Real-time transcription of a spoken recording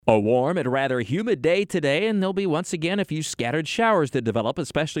A warm and rather humid day today, and there'll be once again a few scattered showers that develop,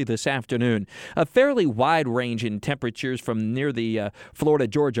 especially this afternoon. A fairly wide range in temperatures from near the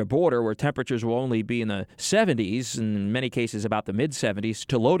Florida-Georgia border, where temperatures will only be in the 70s, in many cases about the mid-70s,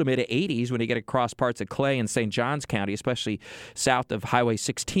 to low to mid-80s when you get across parts of Clay and St. Johns County, especially south of Highway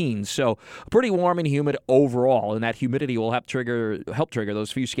 16. So pretty warm and humid overall, and that humidity will help trigger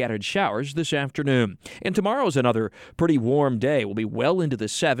those few scattered showers this afternoon. And tomorrow's another pretty warm day. We'll be well into the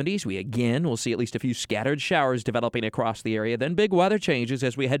 70s. We again will see at least a few scattered showers developing across the area. Then big weather changes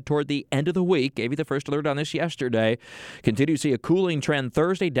as we head toward the end of the week. Gave you the first alert on this yesterday. Continue to see a cooling trend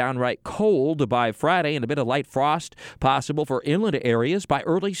Thursday, downright cold by Friday, and a bit of light frost possible for inland areas by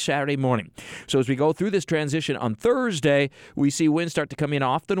early Saturday morning. So as we go through this transition on Thursday, we see winds start to come in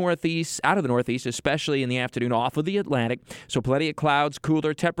off the northeast, out of the northeast, especially in the afternoon off of the Atlantic. So plenty of clouds,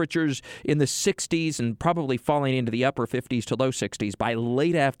 cooler temperatures in the 60s and probably falling into the upper 50s to low 60s by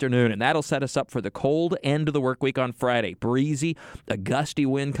late afternoon, and that'll set us up for the cold end of the work week on Friday. Breezy, a gusty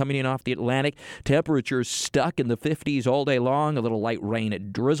wind coming in off the Atlantic. Temperatures stuck in the 50s all day long. A little light rain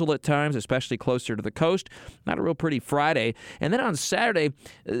and drizzle at times, especially closer to the coast. Not a real pretty Friday. And then on Saturday,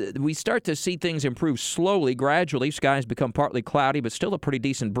 we start to see things improve slowly, gradually. Skies become partly cloudy, but still a pretty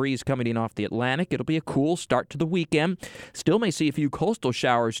decent breeze coming in off the Atlantic. It'll be a cool start to the weekend. Still may see a few coastal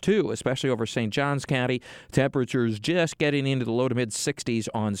showers, too, especially over St. Johns County. Temperatures just getting into the low to mid 60s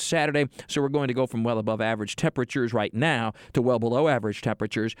on Saturday, so we're going to go from well above average temperatures right now to well below average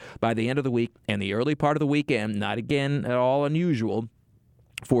temperatures by the end of the week and the early part of the weekend. Not again at all unusual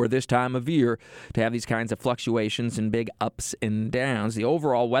for this time of year to have these kinds of fluctuations and big ups and downs. The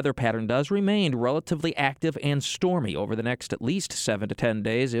overall weather pattern does remain relatively active and stormy over the next at least 7 to 10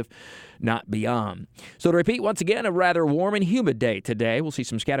 days, if not beyond. So to repeat, once again, a rather warm and humid day today. We'll see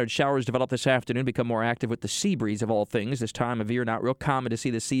some scattered showers develop this afternoon, become more active with the sea breeze of all things. This time of year, not real common to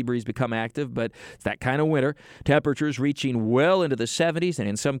see the sea breeze become active, but it's that kind of winter. Temperatures reaching well into the 70s and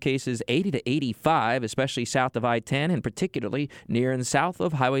in some cases 80 to 85, especially south of I-10 and particularly near and south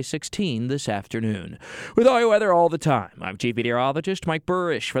of Highway 16 this afternoon. With all your weather all the time, I'm Chief Meteorologist Mike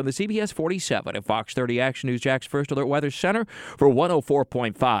Burrish from the CBS 47 at Fox 30 Action News Jack's First Alert Weather Center for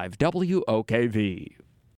 104.5 WOKV.